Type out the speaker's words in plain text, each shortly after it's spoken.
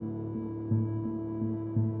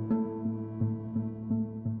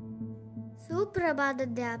सुप्रभात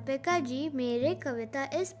अध्यापिका जी, मेरी कविता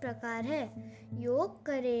इस प्रकार है। योग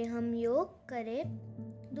करें हम योग करें,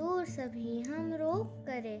 दूर सभी हम रोग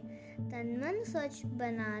करें। तन मन स्वच्छ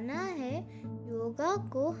बनाना है, योगा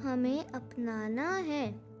को हमें अपनाना है।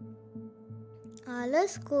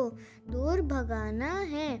 आलस को दूर भगाना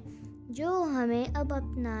है, जो हमें अब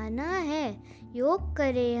अपनाना है। योग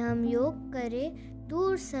करें हम योग करें,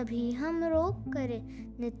 दूर सभी हम रोग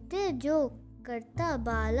करें। नित्य जो करता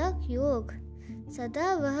बालक योग,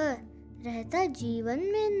 सदा वह रहता जीवन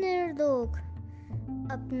में निर्दोष।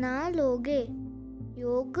 अपना लोगे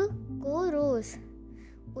योग को रोज,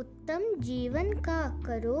 उत्तम जीवन का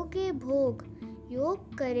करोगे भोग।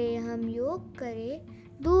 योग करें हम योग करें,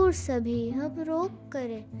 दूर सभी हम रोग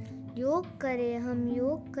करें। योग करें हम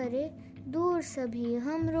योग करें, दूर सभी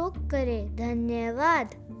हम रोग करें।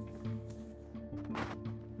 धन्यवाद।